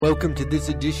Welcome to this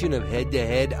edition of Head to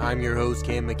Head. I'm your host,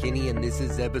 Cam McKinney, and this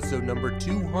is episode number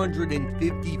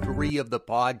 253 of the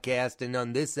podcast. And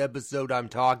on this episode, I'm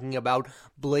talking about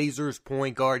Blazers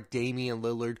point guard Dame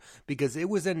Lillard, because it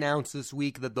was announced this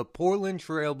week that the Portland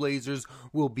Trailblazers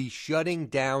will be shutting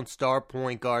down star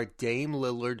point guard Dame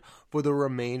Lillard for the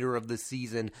remainder of the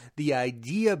season. The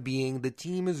idea being the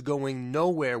team is going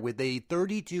nowhere with a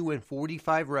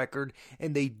 32-45 record,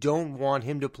 and they don't want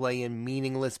him to play in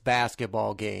meaningless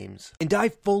basketball games. And I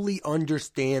fully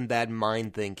understand that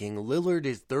mind thinking. Lillard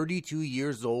is 32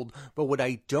 years old, but what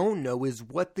I don't know is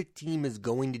what the team is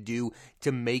going to do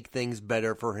to make things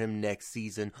better for him next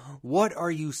season. What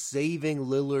are you saving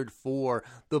Lillard for?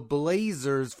 The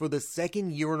Blazers, for the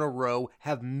second year in a row,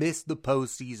 have missed the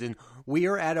postseason. We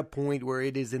are at a point where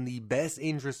it is in the best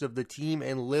interest of the team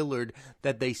and Lillard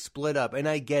that they split up, and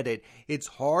I get it. It's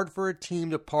hard for a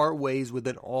team to part ways with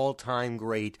an all-time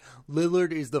great.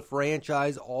 Lillard is the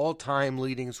franchise all-time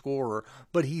leading scorer,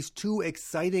 but he's too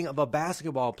exciting of a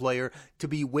basketball player to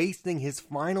be wasting his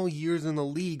final years in the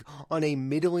league on a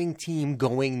middling team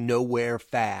going nowhere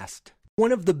fast.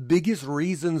 One of the biggest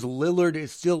reasons Lillard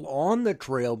is still on the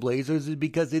Trailblazers is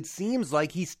because it seems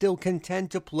like he's still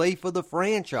content to play for the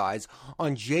franchise.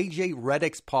 On JJ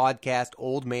Redick's podcast,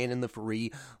 Old Man in the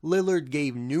Free, Lillard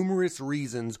gave numerous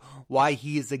reasons why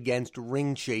he is against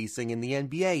ring chasing in the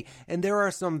NBA, and there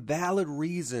are some valid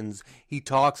reasons. He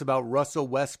talks about Russell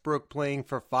Westbrook playing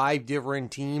for 5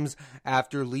 different teams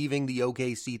after leaving the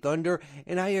OKC Thunder,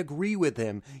 and I agree with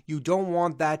him. You don't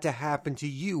want that to happen to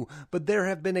you, but there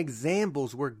have been examples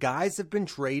where guys have been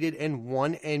traded and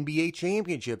won NBA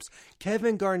championships.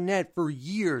 Kevin Garnett for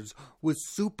years was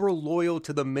super loyal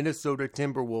to the Minnesota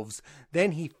Timberwolves.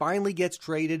 Then he finally gets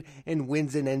traded and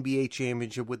wins an NBA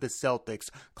championship with the Celtics.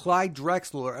 Clyde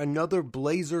Drexler, another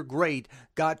Blazer great,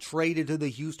 got traded to the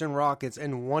Houston Rockets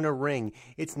and won a ring.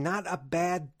 It's not a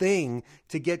bad thing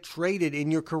to get traded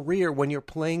in your career when you're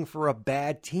playing for a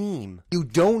bad team. You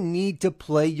don't need to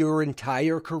play your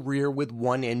entire career with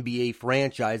one NBA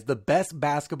franchise. The best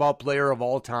basketball player of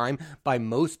all time, by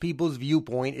most people's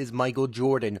viewpoint, is Michael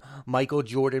Jordan. Michael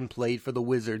Jordan played for the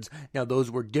Wizards. Now, those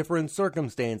were different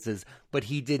circumstances, but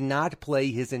he did not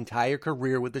play his entire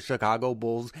career with the Chicago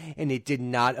Bulls, and it did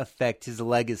not affect his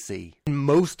legacy. And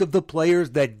most of the players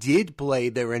that did play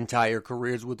their entire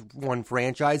careers with one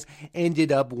franchise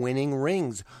ended up winning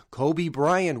rings. Kobe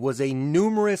Bryant was a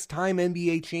numerous-time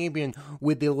NBA champion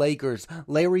with the Lakers.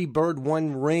 Larry Bird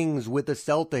won rings with the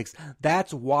Celtics.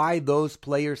 That's why those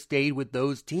players stayed with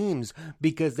those teams,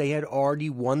 because they had already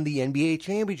won the NBA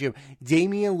championship.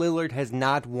 Damian Lillard has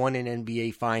not won an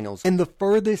NBA Finals, and the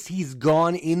furthest he's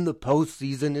gone in the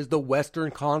postseason is the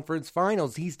Western Conference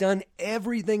Finals. He's done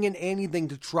everything and anything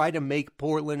to try to make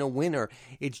Portland a winner.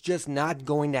 It's just not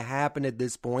going to happen at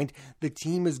this point. The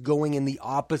team is going in the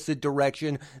opposite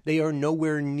direction. They are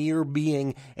nowhere near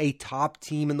being a top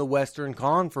team in the Western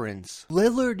Conference.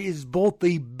 Lillard is both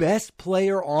the best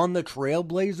player on the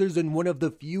Trailblazers and one of the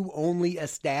few only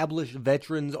established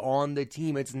veterans on the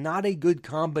team. It's not a good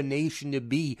combination to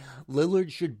be.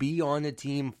 Lillard should be on a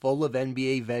team full of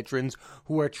NBA veterans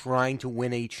who are trying to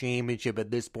win a championship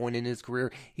at this point in his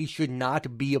career. He should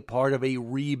not be a part of a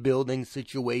rebuilding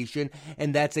situation,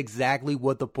 and that's exactly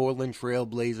what the Portland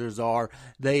Trailblazers are.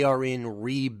 They are in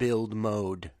rebuild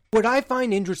mode. What I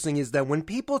find interesting is that when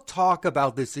people talk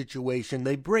about this situation,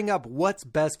 they bring up what's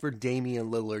best for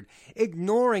Damian Lillard,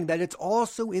 ignoring that it's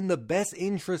also in the best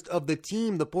interest of the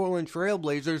team, the Portland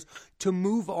Trailblazers, to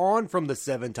move on from the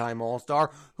 7-time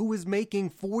All-Star, who is making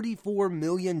 $44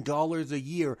 million a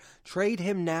year. Trade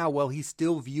him now while he's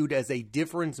still viewed as a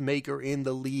difference maker in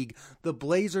the league. The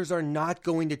Blazers are not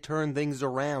going to turn things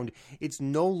around. It's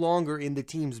no longer in the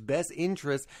team's best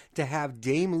interest to have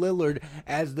Dame Lillard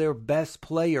as their best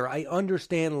player. I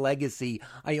understand legacy.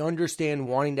 I understand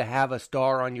wanting to have a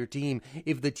star on your team.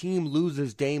 If the team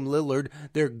loses Dame Lillard,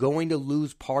 they're going to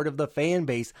lose part of the fan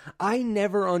base. I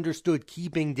never understood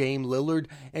keeping Dame Lillard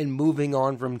and moving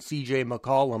on from CJ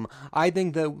McCollum. I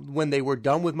think that when they were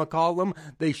done with McCollum,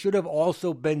 they should have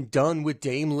also been done with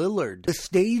Dame Lillard. The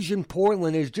stage in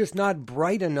Portland is just not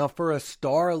bright enough for a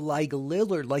star like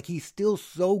Lillard. Like, he's still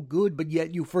so good, but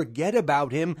yet you forget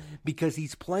about him because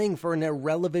he's playing for an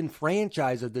irrelevant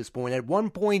franchise, a at this point. At one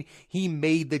point, he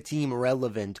made the team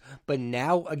relevant, but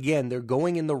now, again, they're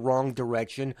going in the wrong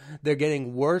direction. They're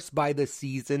getting worse by the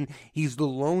season. He's the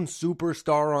lone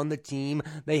superstar on the team.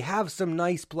 They have some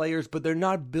nice players, but they're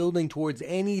not building towards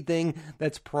anything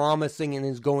that's promising and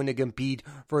is going to compete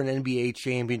for an NBA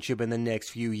championship in the next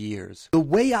few years. The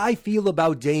way I feel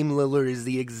about Dame Lillard is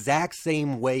the exact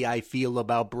same way I feel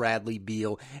about Bradley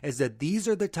Beal, is that these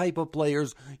are the type of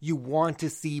players you want to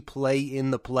see play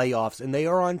in the playoffs, and they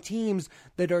are on teams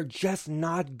that are just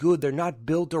not good. They're not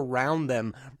built around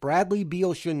them. Bradley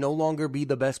Beal should no longer be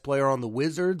the best player on the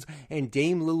Wizards, and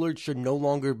Dame Lillard should no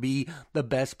longer be the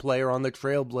best player on the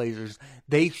Trailblazers.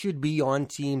 They should be on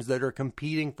teams that are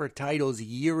competing for titles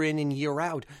year in and year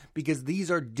out, because these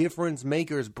are difference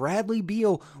makers. Bradley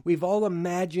Beal, we've all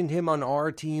imagined him on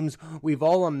our teams. We've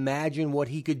all imagined what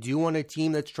he could do on a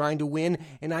team that's trying to win,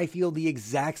 and I feel the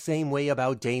exact same way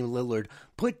about Dame Lillard.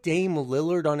 Put Dame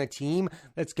Lillard on a team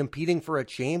that's competing for a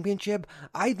championship,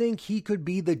 I think he could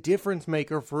be the difference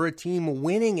maker for a team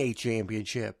winning a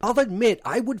championship. I'll admit,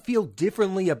 I would feel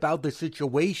differently about the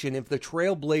situation if the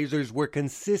Trailblazers were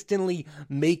consistently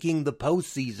making the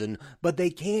postseason, but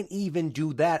they can't even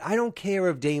do that. I don't care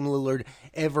if Dame Lillard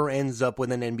ever ends up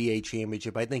with an NBA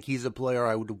championship. I think he's a player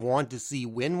I would want to see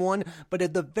win one, but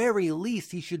at the very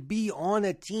least, he should be on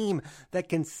a team that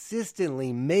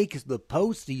consistently makes the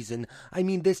postseason. I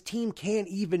mean, this team can't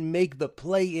even make the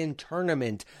play-in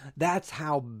tournament. That's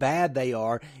how bad they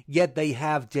are, yet they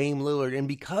have Dame Lillard, and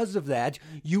because of that,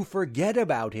 you forget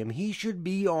about him. He should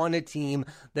be on a team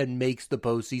that makes the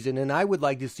postseason, and I would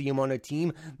like to see him on a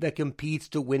team that competes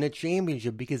to win a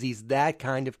championship, because he's that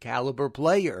kind of caliber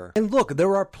player. And look,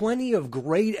 there are plenty of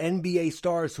great NBA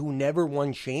stars who never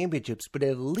won championships, but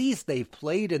at least they've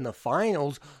played in the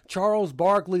finals. Charles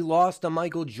Barkley lost to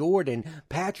Michael Jordan.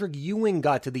 Patrick Ewing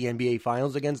got to the NBA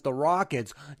Finals against the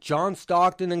Rockets. John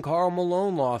Stockton and Karl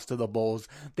Malone lost to the Bulls.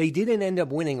 They didn't end up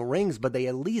winning rings, but they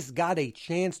at least got a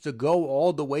chance to go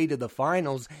all the way to the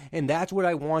finals, and that's what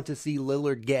I want to see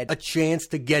Lillard get, a chance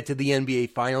to get to the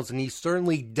NBA Finals, and he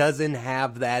certainly doesn't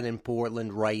have that in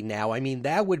Portland right now. I mean,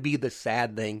 that would be the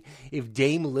sad thing if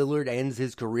Dame Lillard ends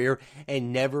his career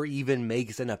and never even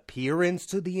makes an appearance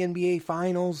to the NBA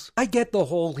Finals. I get the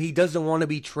whole he doesn't want to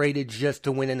be traded just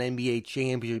to win an NBA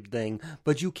championship thing,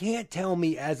 but you can't tell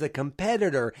me as a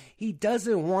competitor he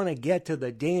doesn't want to get to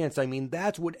the dance. I mean,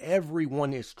 that's what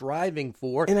everyone is striving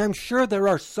for, and I'm sure there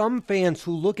are some fans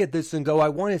who look at this and go, I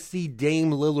want to see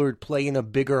Dame Lillard play in a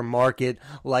bigger market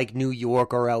like New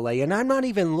York or LA, and I'm not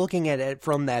even looking at it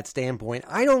from that standpoint.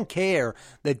 I don't care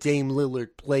that Dame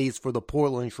Lillard plays for the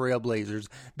Portland Trailblazers.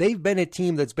 They've been a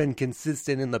team that's been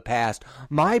consistent in the past.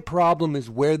 My problem is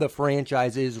where the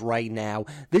franchise is right now.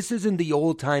 This isn't the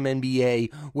old-time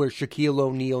NBA where Shaquille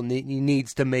O'Neal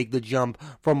needs to make the jump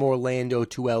from Orlando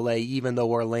to LA, even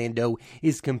though Orlando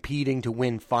is competing to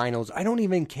win finals. I don't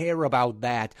even care about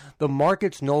that. The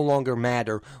markets no longer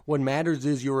matter. What matters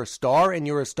is you're a star, and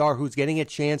you're a star who's getting a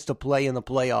chance to play in the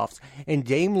playoffs. And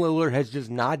Dame Lillard has just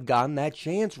not gotten that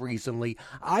chance recently.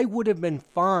 I would have been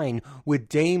fine with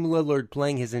Dame Lillard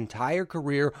playing his entire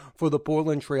career for the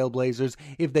Portland Trailblazers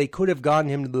if they could have gotten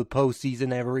him to the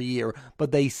postseason every year,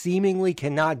 but they seemingly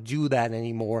cannot do that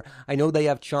anymore. I know they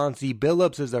have Chauncey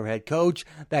Billups as their head coach.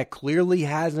 That clearly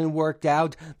hasn't worked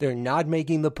out. They're not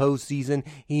making the postseason.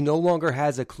 He no longer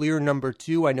has a clear number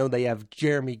two. I know they have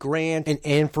Jeremy Grant and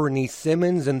Anthony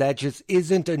Simmons, and that just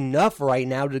isn't enough right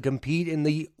now to compete in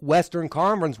the Western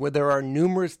Conference, where there are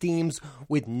numerous teams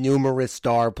with numerous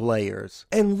star players.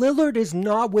 And Lillard is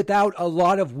not without a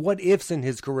lot of what-ifs in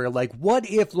his career. Like, what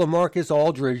if LaMarcus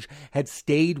Aldridge had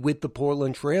stayed with the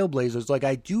Portland Trailblazers? Like,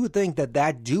 I do think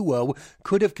that duo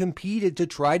could have competed to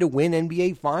try to win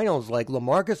NBA Finals. Like,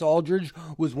 LaMarcus Aldridge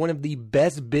was one of the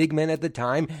best big men at the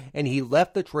time, and he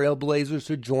left the Trailblazers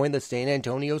to join the San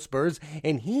Antonio Spurs,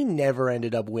 and he never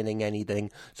ended up winning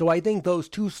anything. So I think those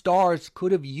two stars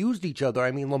could have used each other.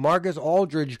 I mean, LaMarcus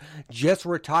Aldridge just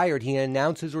retired. He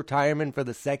announced his retirement for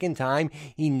the second time.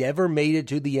 He never made it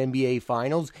to the NBA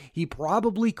Finals. He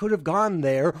probably could have gone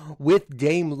there with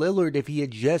Dame Lillard if he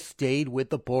had just stayed with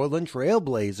the Portland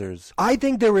Trailblazers. I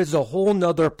think there is a whole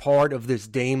nother part of this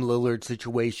Dame Lillard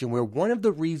situation where one of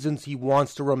the reasons he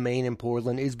wants to remain in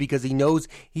Portland is because he knows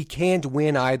he can't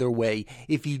win either way.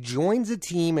 If he joins a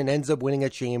team and ends up winning a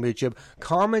championship,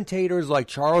 commentators like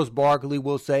Charles Barkley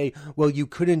will say, well, you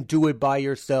couldn't do it by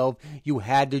yourself. You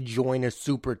had to join a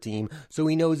super team. So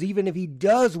he knows even if he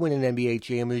does win an NBA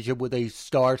championship with a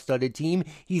star-studded team,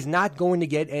 he's not going to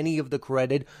get any of the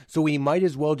credit, so he might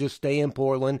as well just stay in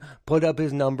Portland, put up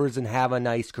his numbers, and have a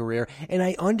nice career. And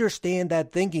I understand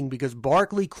that thinking because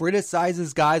Barkley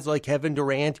criticizes guys like Kevin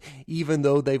Durant, even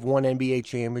though they've won NBA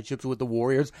championships with the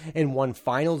Warriors and won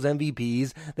finals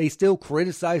MVPs. They still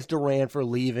criticize Durant for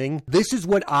leaving. This is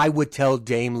what I would tell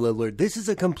Dame Lillard. This is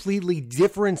a completely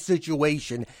different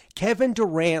situation. Kevin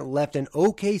Durant left an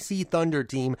OKC Thunder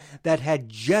team that had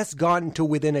just gotten to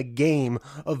within a game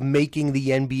of making the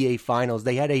NBA Finals.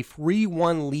 They had a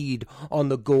 3-1 lead on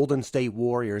the Golden State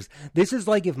Warriors. This is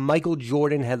like if Michael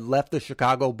Jordan had left the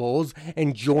Chicago Bulls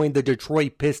and joined the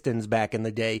Detroit Pistons back in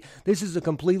the day. This is a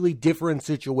completely different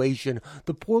situation.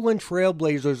 The Portland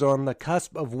Trailblazers are on the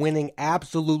cusp of winning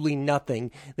absolutely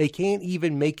nothing. They can't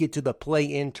even make it to the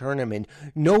play-in tournament.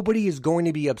 Nobody is going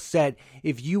to be upset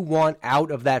if you want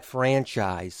out of that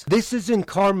franchise. This isn't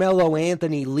Carmelo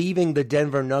Anthony leaving the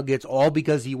Denver Nuggets all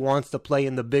because he wants to play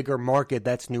in the bigger market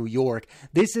that's New York.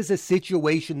 This is a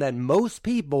situation that most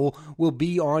people will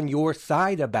be on your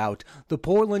side about. The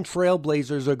Portland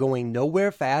Trailblazers are going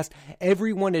nowhere fast.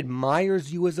 Everyone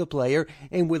admires you as a player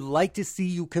and would like to see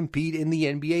you compete in the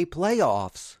NBA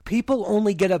playoffs. People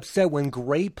only get upset when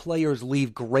great players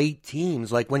leave great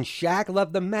teams. Like when Shaq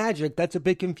left the Magic, that's a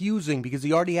bit confusing because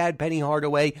he already had Penny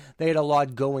Hardaway. They had a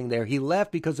lot going there. He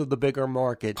left because of the bigger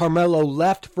market. Carmelo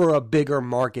left for a bigger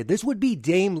market. This would be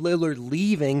Dame Lillard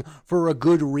leaving for a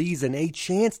good reason, a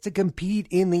chance to compete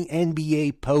in the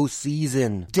NBA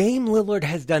postseason. Dame Lillard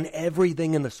has done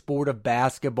everything in the sport of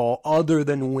basketball other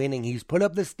than winning. He's put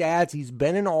up the stats. He's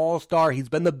been an all-star. He's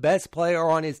been the best player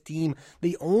on his team.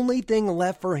 The only thing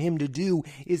left for him to do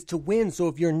is to win. So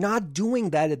if you're not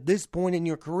doing that at this point in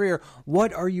your career,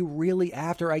 what are you really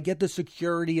after? I get the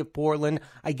security of Portland.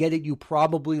 I get it. You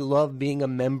probably love being a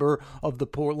member of the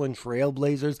Portland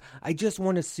Trailblazers. I just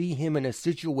want to see him in a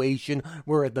situation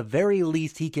where at the very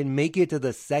least he can make it to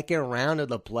the second round of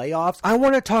the playoffs. I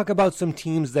want to talk about some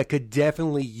teams that could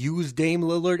definitely use Dame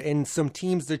Lillard and some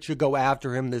teams that should go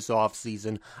after him this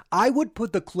offseason. I would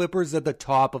put the Clippers at the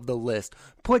top of the list.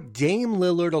 Put Dame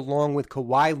Lillard along with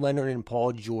Kawhi Leonard and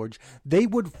Paul George. They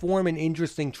would form an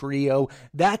interesting trio.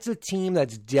 That's a team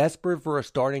that's desperate for a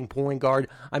starting point guard.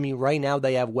 I mean, right now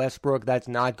they have Westbrook. That's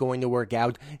not going to work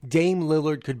out. Dame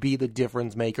Lillard could be the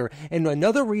difference maker. And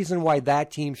another reason why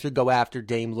that team should go after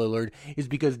Dame Lillard is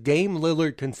because Dame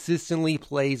Lillard consistently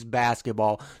plays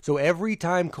basketball. So every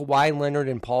time Kawhi Leonard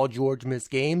and Paul George miss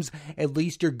games, at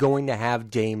least you're going to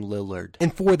have Dame Lillard.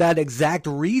 And for that exact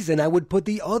reason, I would put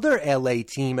the other LA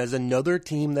team as another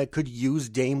team that could use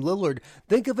Dame Lillard.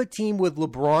 Think of a team with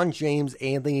LeBron James,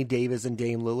 Anthony Davis, and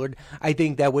Dame Lillard. I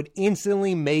think that would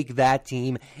instantly make that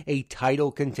team a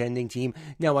title contending team.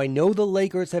 Now, I know the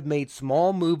Lakers have made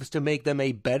small moves to make them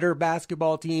a better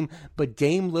basketball team, but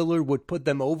Dame Lillard would put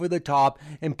them over the top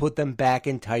and put them back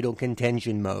in title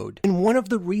contention mode. And one of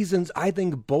the reasons I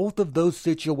think both of those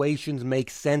situations make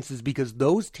sense is because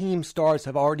those team stars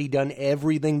have already done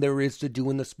everything there is to do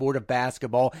in the sport of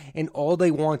basketball, and all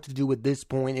they want to do at this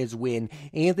point is win.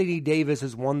 Anthony Davis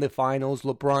has won the finals.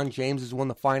 LeBron James has won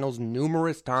the finals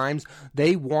numerous times.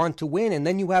 They want to win. And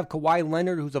then you have Kawhi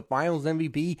Leonard, who's a finals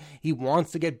MVP. He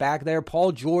wants to get back there.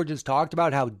 Paul George has talked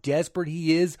about how desperate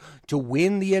he is to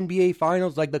win the NBA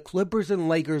Finals. Like, the Clippers and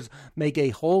Lakers make a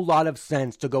whole lot of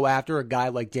sense to go after a guy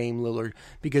like Dame Lillard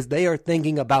because they are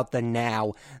thinking about the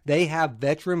now. They have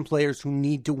veteran players who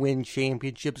need to win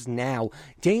championships now.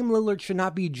 Dame Lillard should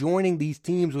not be joining these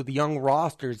teams with young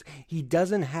rosters. He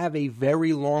doesn't have a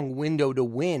very long window to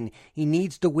win. He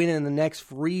needs to win in the next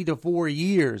 3 to 4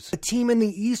 years. A team in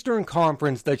the Eastern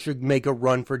Conference that should make a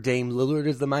run for Dame Lillard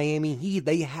is the Miami Heat.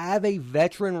 They have a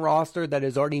veteran roster that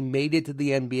has already made it to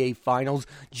the NBA Finals.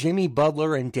 Jimmy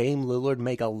Butler and Dame Lillard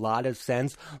make a lot of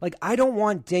sense. Like, I don't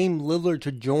want Dame Lillard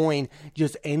to join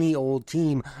just any old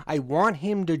team. I want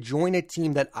him to join a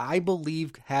team that I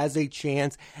believe has a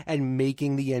chance at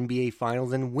making the NBA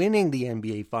Finals and winning the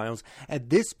NBA Finals. At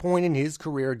this point in his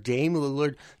career, Dame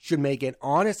Lillard should make an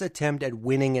honest attempt at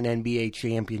winning an NBA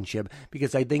championship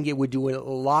because I think it would do a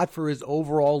lot for his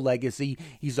overall legacy.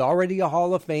 He's already a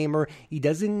Hall of Famer. He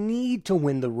doesn't need to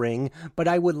win the ring, but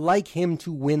I would like him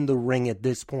to win the ring at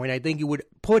this point. I think it would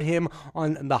put him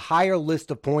on the higher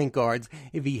list of point guards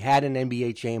if he had an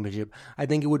NBA championship. I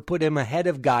think it would put him ahead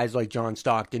of guys like John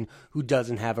Stockton, who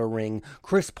doesn't have a ring.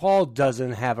 Chris Paul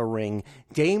doesn't have a ring.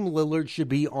 Dame Lillard should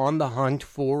be on the hunt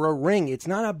for a ring. It's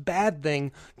not a bad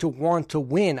thing to want to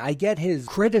win. I get his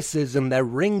criticism that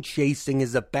ring chasing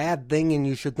is a bad thing and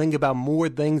you should think about more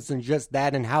things than just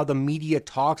that, and how the media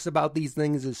talks about these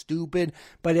things is stupid.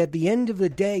 But at the end of the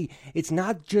day, it's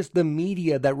not just the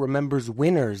media that remembers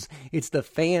winners. It's the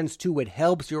fans too. It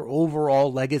helps your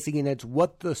overall legacy, and it's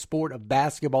what the sport of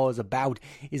basketball is about,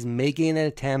 is making an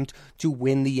attempt to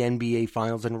win the NBA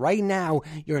Finals. And right now,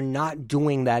 you're not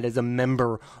doing doing that as a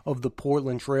member of the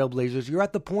Portland Trailblazers. You're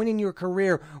at the point in your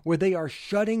career where they are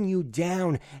shutting you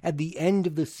down at the end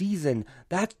of the season.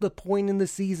 That's the point in the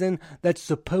season that's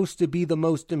supposed to be the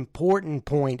most important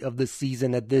point of the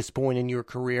season at this point in your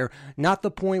career, not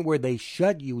the point where they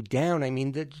shut you down. I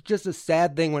mean, it's just a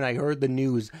sad thing when I heard the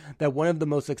news that one of the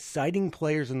most exciting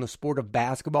players in the sport of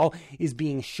basketball is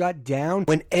being shut down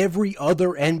when every other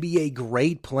NBA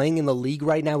great playing in the league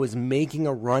right now is making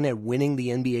a run at winning the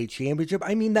NBA championship.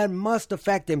 I mean, that must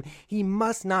affect him. He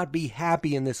must not be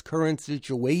happy in this current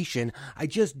situation. I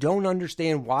just don't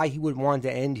understand why he would want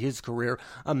to end his career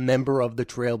a member of the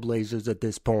Trailblazers at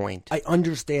this point. I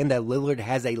understand that Lillard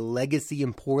has a legacy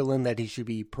in Portland that he should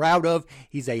be proud of.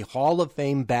 He's a Hall of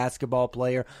Fame basketball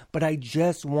player, but I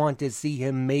just want to see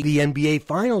him make the NBA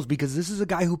Finals because this is a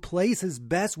guy who plays his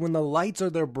best when the lights are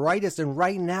their brightest, and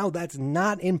right now that's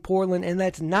not in Portland, and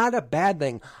that's not a bad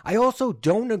thing. I also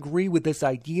don't agree with this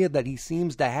idea that he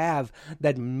seems to have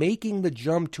that making the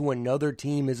jump to another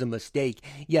team is a mistake.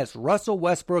 Yes, Russell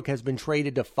Westbrook has been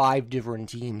traded to 5 different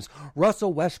teams.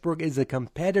 Russell Westbrook is a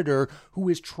competitor who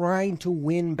is trying to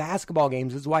win basketball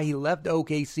games. That's why he left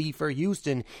OKC for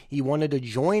Houston. He wanted to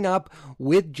join up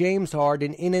with James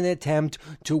Harden in an attempt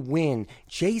to win.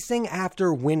 Chasing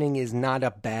after winning is not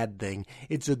a bad thing.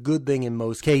 It's a good thing in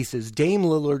most cases. Dame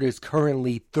Lillard is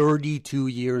currently 32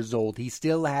 years old. He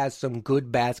still has some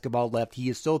good basketball left. He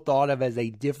is so thought of as a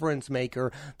difference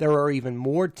maker. There are even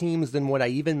more teams than what I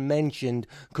even mentioned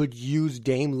could use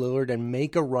Dame Lillard and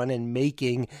make a run in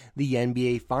making the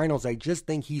NBA Finals. I just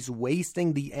think he's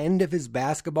wasting the end of his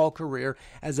basketball career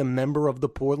as a member of the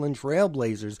Portland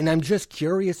Trailblazers. And I'm just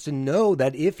curious to know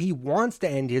that if he wants to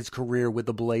end his career with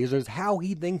the Blazers, how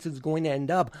he thinks it's going to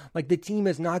end up. Like, the team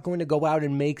is not going to go out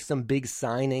and make some big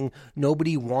signing.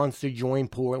 Nobody wants to join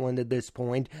Portland at this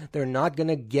point. They're not going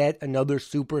to get another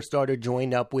superstar to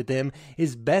join up with him.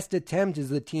 His best attempt is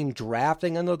the team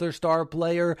drafting another star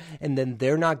player, and then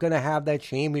they're not going to have that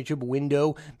championship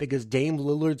window because Dame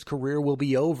Lillard's career will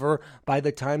be over by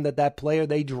the time that player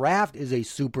they draft is a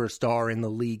superstar in the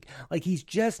league. Like, he's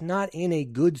just not in a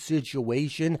good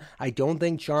situation. I don't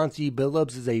think Chauncey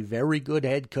Billups is a very good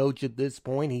head coach at this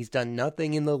point. He's done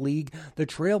nothing in the league. The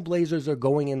Trailblazers are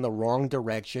going in the wrong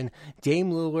direction.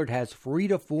 Dame Lillard has 3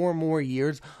 to 4 more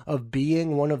years of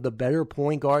being one of the better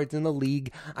point guards in the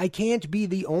league. I can't be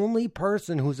the only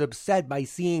person who's upset by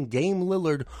seeing Dame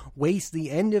Lillard waste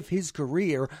the end of his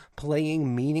career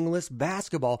playing meaningless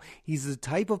basketball. He's the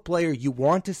type of player you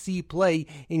want to see play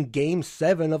in Game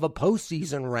 7 of a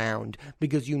postseason round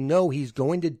because you know he's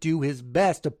going to do his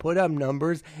best to put up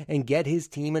numbers and get his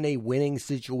team in a winning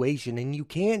situation, and you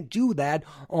can't do that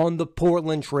on the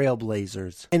Portland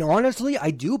Trailblazers. And honestly,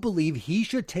 I do believe he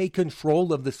should take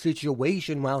control of the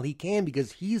situation while he can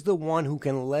because he's the one who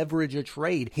can leverage a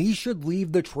trade. He should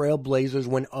leave the Trailblazers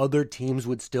when other teams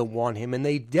would still want him, and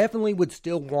they definitely would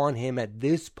still want him at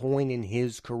this point in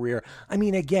his career. I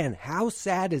mean, again, how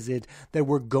sad is it that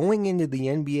we're going into the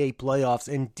NBA playoffs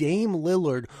and Dame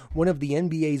Lillard, one of the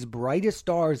NBA's brightest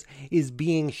stars, is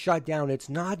being shut down? It's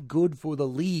not good for the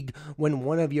league when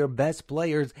one of your best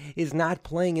players is not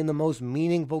playing in the most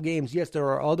meaningful games. Yes, there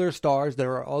are other stars,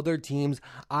 there are other teams.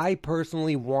 I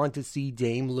personally want to see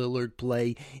Dame Lillard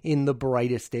play in the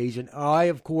brightest stage, and I,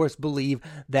 of course, believe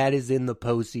that is in the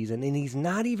postseason, and he's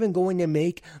not even going to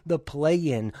make the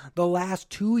play-in. The last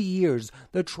 2 years,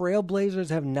 the Trailblazers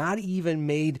have not even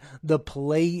made the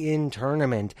play-in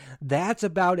tournament. That's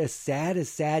about as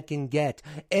sad can get.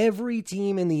 Every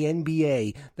team in the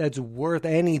NBA that's worth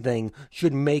anything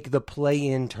should make the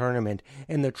play-in tournament,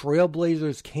 and the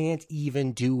Trailblazers can't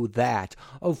even do that.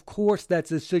 Of course,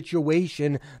 that's a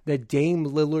situation that Dame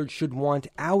Lillard should want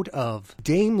out of.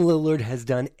 Dame Lillard has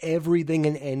done everything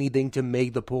and anything to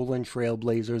make the Portland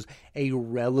Trailblazers a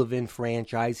relevant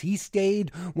franchise. He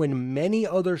stayed when many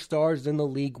other stars in the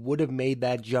league would have made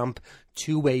that jump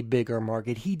to a bigger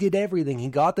market. He did everything. He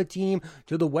got the team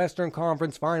to the Western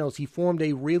Conference Finals. He formed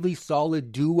a really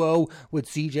solid duo with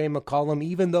CJ McCollum,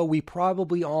 even though we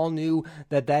probably all knew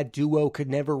that duo could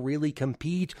never really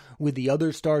compete with the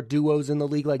other star duos in the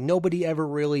league. Like, nobody ever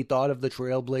really thought of the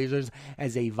Trailblazers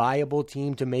as a viable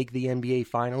team to make the NBA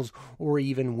Finals or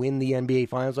even win the NBA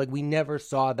Finals. Like, we never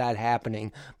saw that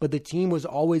happening. But the team was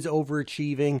always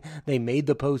overachieving. They made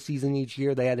the postseason each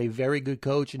year. They had a very good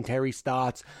coach in Terry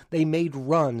Stotts. They made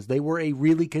runs. They were a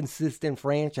really consistent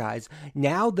franchise.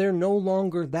 Now they're no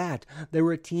longer that.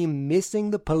 They're a team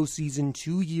missing the postseason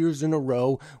 2 years in a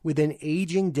row with an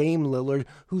aging Dame Lillard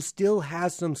who still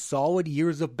has some solid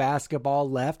years of basketball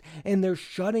left, and they're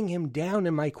shutting him down.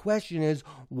 And my question is,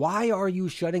 why are you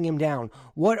shutting him down?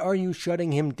 What are you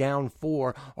shutting him down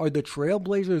for? Are the Trailblazers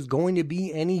Trailblazers going to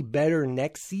be any better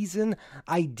next season?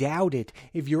 I doubt it.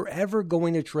 If you're ever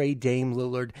going to trade Dame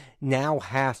Lillard, now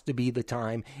has to be the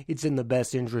time. It's in the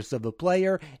best interest of the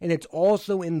player, and it's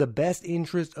also in the best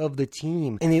interest of the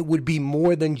team. And it would be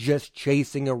more than just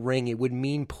chasing a ring. It would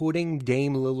mean putting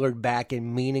Dame Lillard back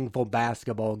in meaningful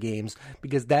basketball games,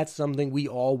 because that's something we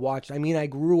all watched. I mean, I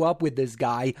grew up with this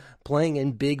guy playing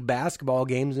in big basketball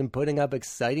games and putting up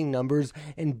exciting numbers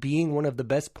and being one of the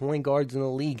best point guards in the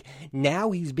league.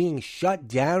 Now he's being shut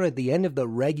down at the end of the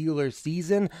regular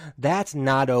season. That's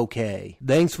not okay.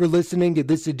 Thanks for listening to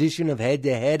this edition of Head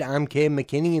to Head. I'm Cam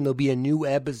McKinney, and there'll be a new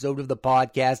episode of the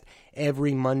podcast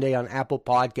every Monday on Apple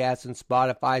Podcasts and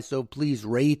Spotify, so please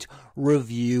rate,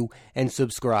 review, and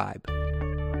subscribe.